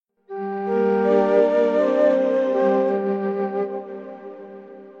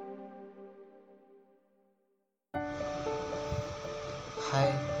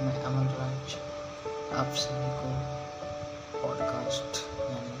हाय, मैं अमन राज आप सभी को पॉडकास्ट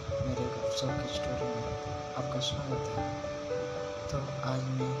यानी मेरे गपशप की स्टोरी में आपका स्वागत है। तो आज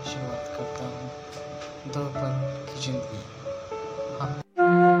मैं शुरुआत करता हूँ 2 पल की ज़िंदगी।